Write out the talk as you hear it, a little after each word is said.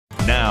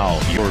Now,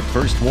 your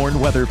First Warn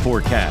weather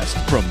forecast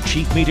from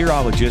Chief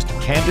Meteorologist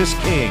Candace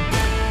King.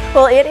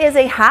 Well, it is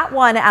a hot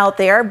one out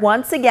there.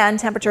 Once again,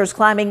 temperatures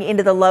climbing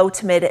into the low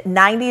to mid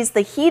 90s.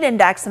 The heat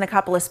index in a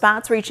couple of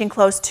spots reaching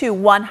close to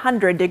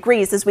 100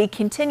 degrees as we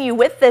continue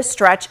with this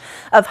stretch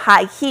of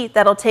high heat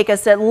that'll take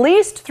us at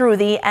least through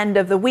the end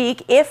of the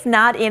week, if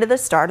not into the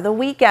start of the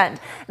weekend.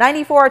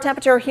 94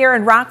 temperature here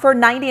in Rockford,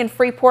 90 in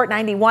Freeport,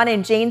 91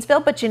 in Janesville,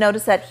 but you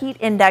notice that heat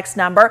index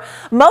number.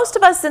 Most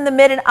of us in the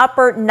mid and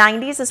upper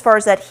 90s as far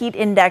as that heat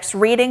index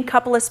reading.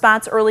 Couple of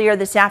spots earlier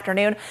this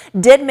afternoon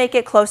did make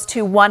it close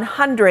to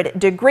 100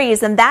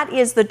 degrees, and that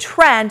is the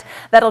trend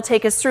that'll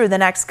take us through the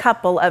next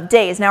couple of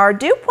days. Now, our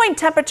dew point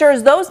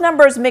temperatures, those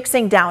numbers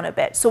mixing down a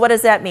bit. So what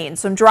does that mean?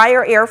 Some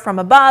drier air from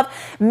above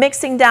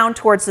mixing down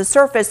towards the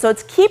surface. So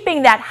it's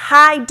keeping that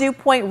high dew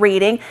point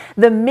reading,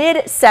 the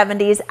mid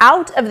 70s,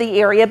 out of the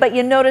area, but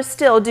you notice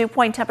still dew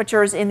point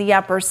temperatures in the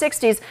upper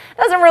 60s.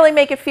 Doesn't really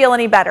make it feel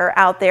any better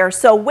out there.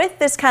 So with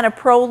this kind of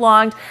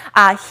prolonged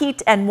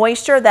heat and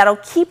moisture, that'll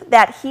keep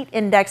that heat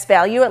index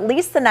value at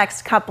least the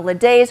next couple of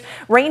days,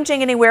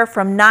 ranging anywhere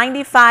from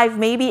 95,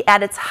 maybe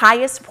at its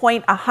highest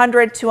point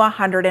 100 to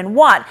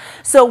 101.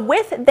 So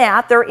with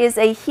that, there is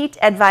a heat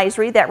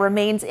advisory that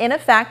remains in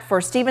effect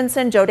for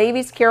Stevenson, Joe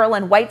Daviess, Carroll,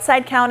 and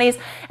Whiteside counties,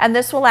 and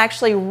this will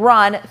actually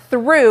run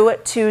through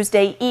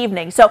Tuesday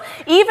evening. So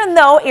even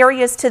though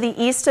areas to the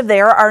east of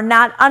there are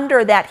not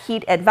under that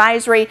heat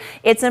advisory,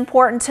 it's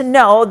important to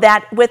know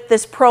that with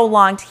this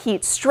prolonged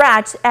heat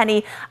stretch,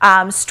 any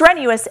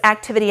strenuous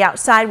activity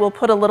outside will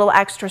put a little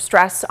extra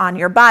stress on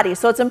your body.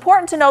 So it's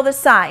important to know the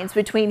signs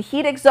between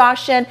heat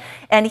exhaustion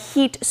and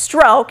heat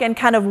stroke and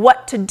kind of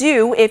what to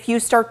do if you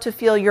start to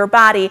feel your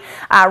body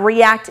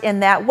react in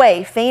that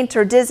way. Faint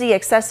or dizzy,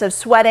 excessive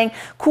sweating,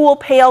 cool,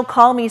 pale,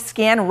 calming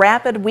skin,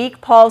 rapid, weak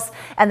pulse,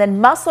 and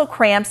then muscle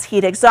cramps,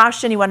 heat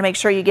exhaustion. You want to make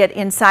sure you get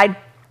inside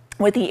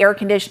with the air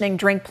conditioning,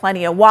 drink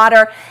plenty of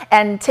water,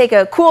 and take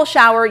a cool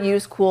shower,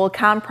 use cool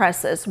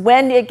compresses.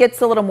 When it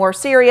gets a little more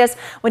serious,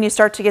 when you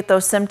start to get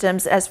those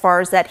symptoms as far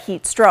as that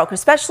heat stroke,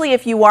 especially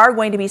if you are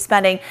going to be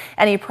spending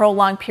any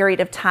prolonged period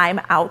of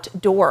time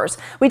outdoors.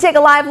 We take a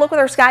live look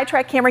with our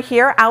SkyTrack camera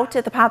here out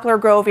at the Poplar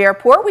Grove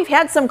Airport. We've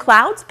had some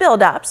clouds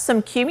build up,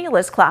 some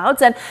cumulus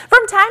clouds, and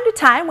from time to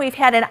time we've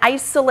had an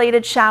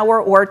isolated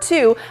shower or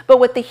two, but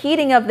with the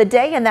heating of the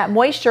day and that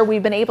moisture,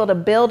 we've been able to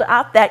build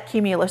up that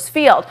cumulus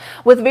field.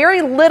 With very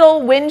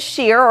little wind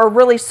shear or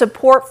really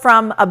support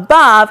from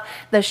above,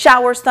 the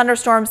showers,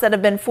 thunderstorms that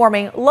have been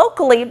forming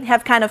locally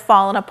have kind of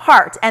fallen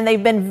apart, and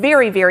they've been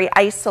very, very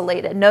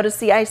isolated. Notice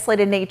the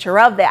isolated nature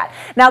of that.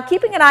 Now,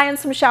 keeping an eye on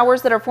some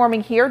showers that are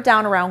forming here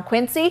down around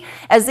Quincy.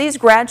 As these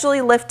gradually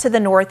lift to the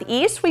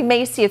northeast, we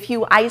may see a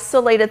few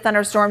isolated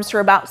thunderstorms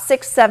through about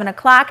 6, 7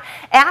 o'clock.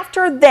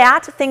 After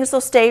that, things will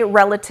stay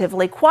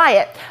relatively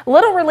quiet.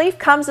 Little relief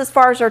comes as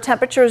far as our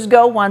temperatures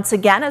go once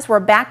again as we're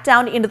back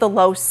down into the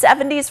low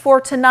 70s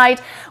for tonight.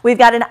 We've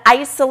got an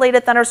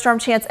isolated thunderstorm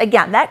chance.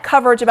 Again, that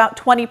coverage about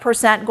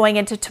 20% going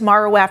into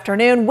tomorrow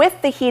afternoon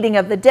with the heating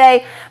of the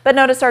day. But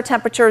notice our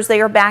temperatures,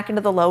 they are back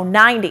into the low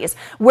 90s.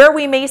 Where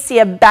we may see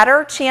a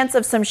better chance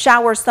of some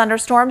showers,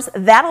 thunderstorms,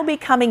 that'll be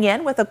coming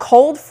in with a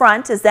cold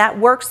front as that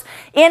works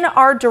in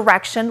our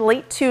direction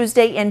late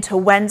Tuesday into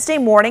Wednesday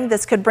morning.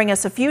 This could bring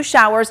us a few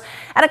showers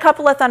and a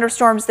couple of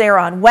thunderstorms there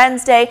on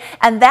Wednesday.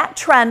 And that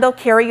trend will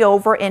carry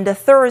over into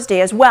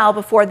Thursday as well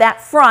before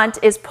that front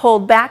is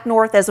pulled back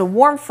north as a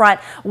warm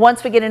front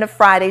once we get into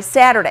Friday,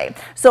 Saturday.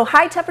 So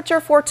high temperature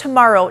for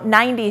tomorrow,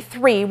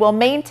 93. We'll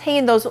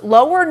maintain those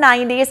lower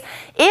 90s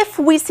if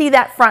we see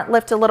that front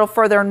lift a little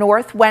further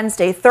north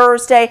Wednesday,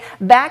 Thursday,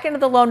 back into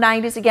the low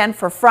 90s again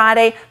for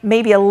Friday.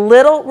 Maybe a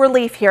little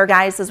relief here,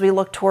 guys, as we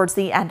look towards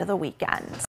the end of the weekend.